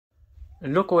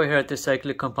Look over here at this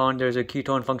cyclic compound. There's a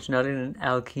ketone functionality and an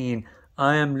alkene.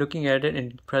 I am looking at it in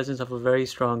the presence of a very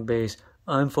strong base.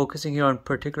 I'm focusing here on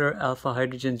particular alpha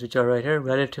hydrogens, which are right here,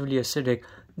 relatively acidic.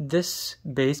 This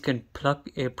base can pluck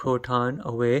a proton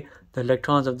away. The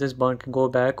electrons of this bond can go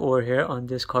back over here on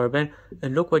this carbon.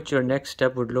 And look what your next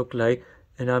step would look like.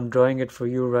 And I'm drawing it for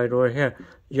you right over here.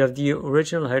 You have the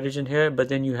original hydrogen here, but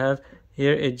then you have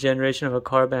here a generation of a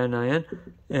carbon ion.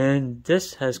 And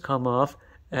this has come off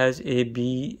as a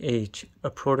BH, a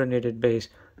protonated base.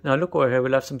 Now look over here,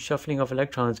 we'll have some shuffling of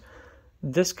electrons.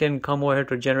 This can come over here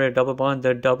to generate a double bond.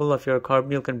 The double of your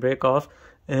carbonyl can break off,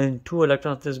 and 2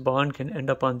 electrons of this bond can end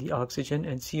up on the oxygen,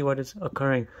 and see what is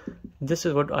occurring. This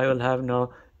is what I will have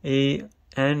now, a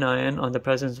anion on the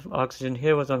presence of oxygen.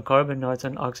 Here was on carbon, now it's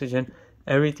on oxygen.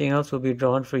 Everything else will be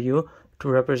drawn for you to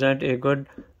represent a good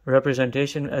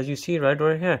representation, as you see right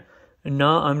over here. And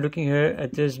now I'm looking here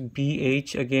at this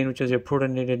BH again, which is a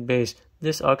protonated base.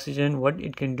 This oxygen, what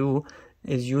it can do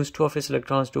is use 2 of its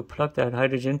electrons to pluck that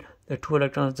hydrogen. The 2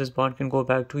 electrons of this bond can go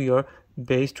back to your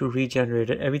base to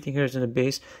regenerate it. Everything here is in the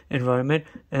base environment.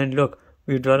 And look,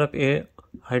 we've developed a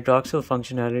hydroxyl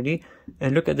functionality.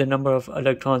 And look at the number of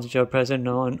electrons which are present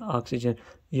now on oxygen.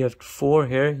 You have 4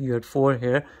 here, you had 4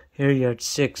 here, here you had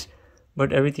 6.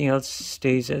 But everything else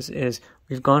stays as is.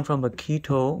 We've gone from a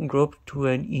keto group to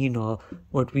an enol.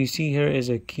 What we see here is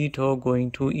a keto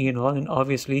going to enol, and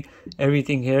obviously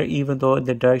everything here, even though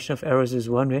the direction of arrows is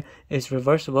one way, is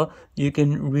reversible. You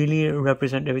can really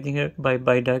represent everything here by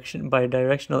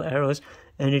directional arrows,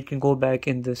 and it can go back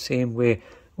in the same way.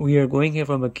 We are going here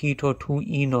from a keto to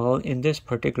enol in this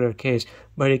particular case,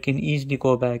 but it can easily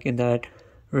go back in that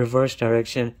reverse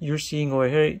direction. You're seeing over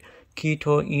here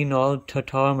keto-enol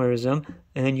tautomerism,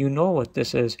 and you know what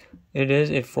this is. It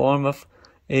is a form of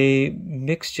a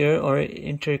mixture or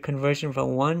interconversion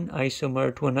from one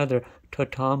isomer to another.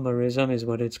 Tautomerism is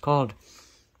what it's called.